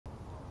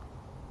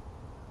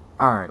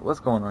Alright, what's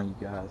going on, you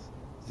guys?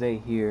 Zay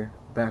here,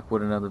 back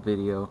with another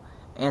video.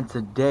 And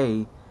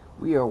today,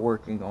 we are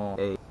working on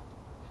a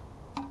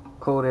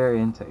cold air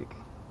intake.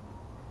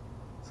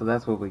 So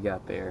that's what we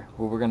got there.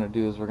 What we're going to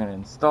do is we're going to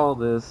install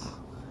this.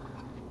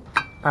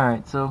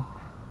 Alright, so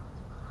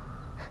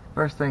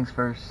first things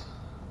first,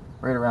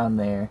 right around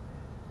there,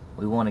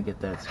 we want to get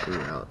that screw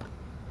out.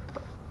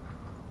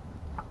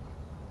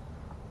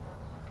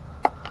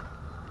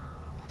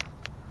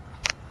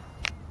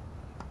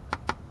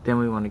 Then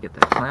we want to get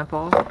that clamp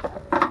off.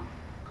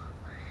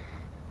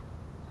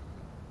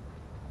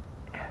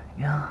 There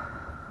we go.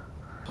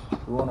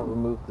 We want to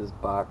remove this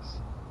box.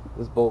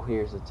 This bolt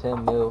here is a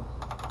 10 mil.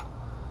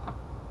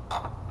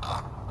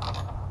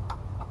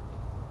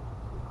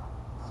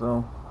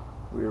 So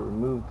we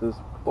remove this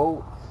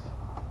bolt.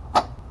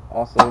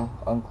 Also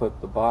unclip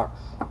the box.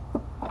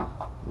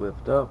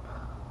 Lift up.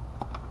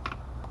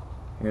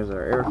 Here's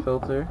our air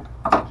filter,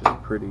 which is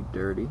pretty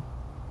dirty.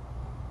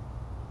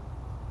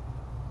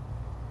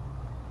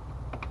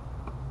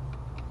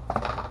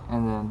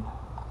 And then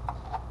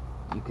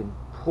you can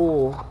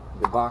pull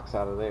the box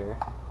out of there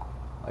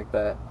like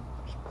that.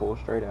 Just pull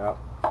straight out.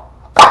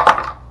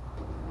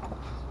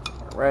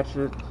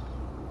 Ratchet.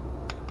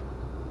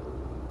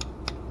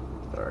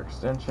 Our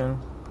extension.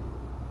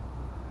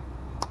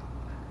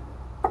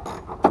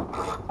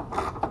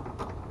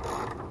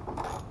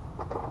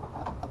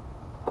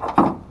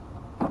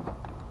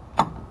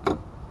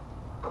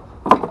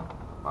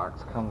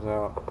 Box comes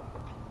out.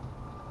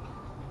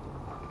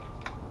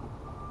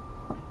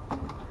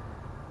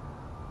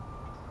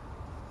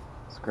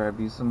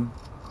 Grab you some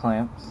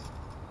clamps.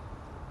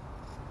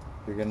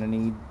 You're gonna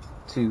need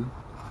 2.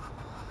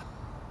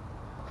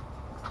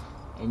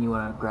 And you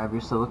wanna grab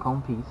your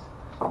silicone piece.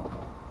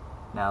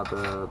 Now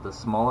the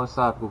smaller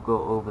side will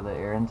go over the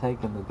air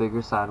intake and the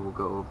bigger side will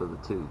go over the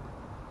tube.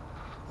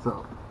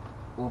 So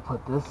we'll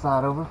put this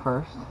side over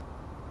first.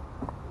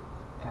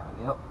 There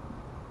we go.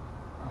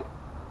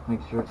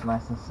 Make sure it's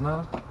nice and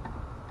snug.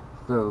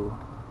 Throw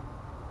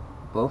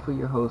both of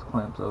your hose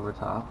clamps over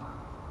top.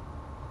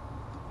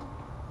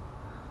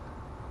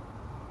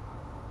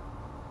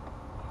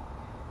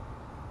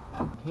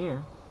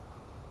 Here,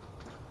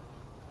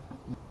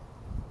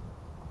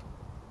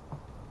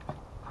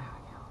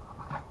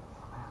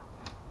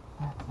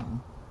 that's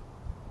in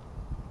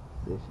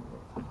position.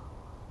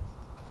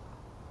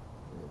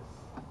 This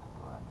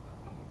one from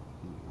here to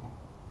here.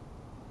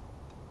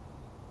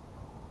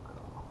 Go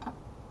all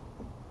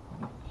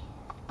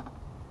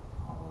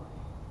the way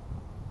to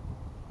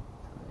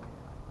there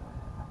like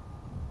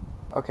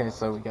that. Okay,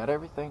 so we got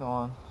everything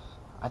on.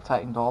 I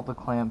tightened all the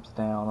clamps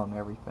down on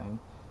everything.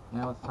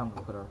 Now it's time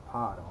to put our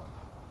pod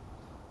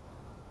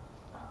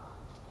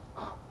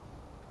on.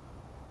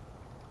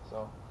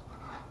 So,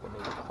 we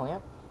need a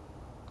clamp,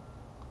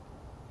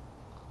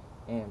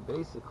 and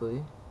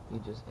basically, you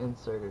just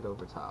insert it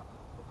over top.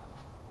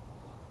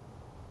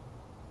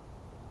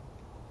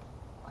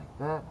 Like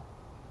that.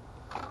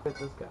 Put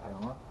this guy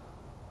on.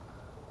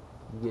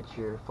 You get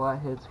your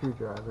flathead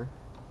screwdriver,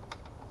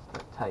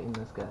 start tightening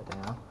this guy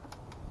down,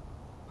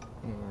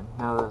 and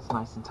now that it's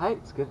nice and tight,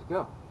 it's good to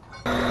go.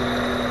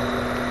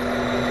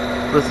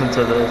 Listen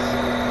to this.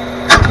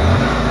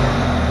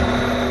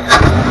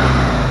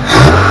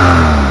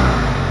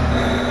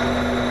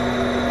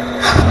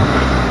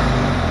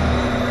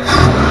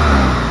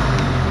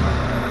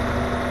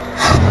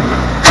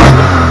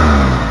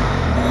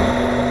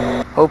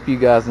 Hope you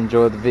guys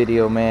enjoyed the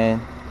video, man.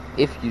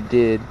 If you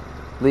did,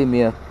 leave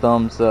me a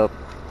thumbs up.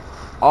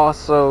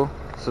 Also,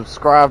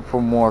 subscribe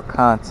for more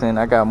content.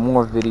 I got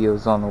more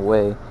videos on the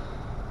way.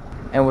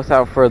 And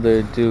without further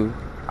ado,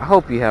 I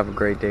hope you have a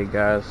great day,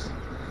 guys.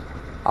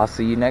 I'll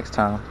see you next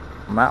time.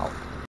 I'm out.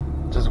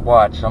 Just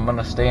watch. I'm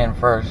gonna stay in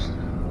first.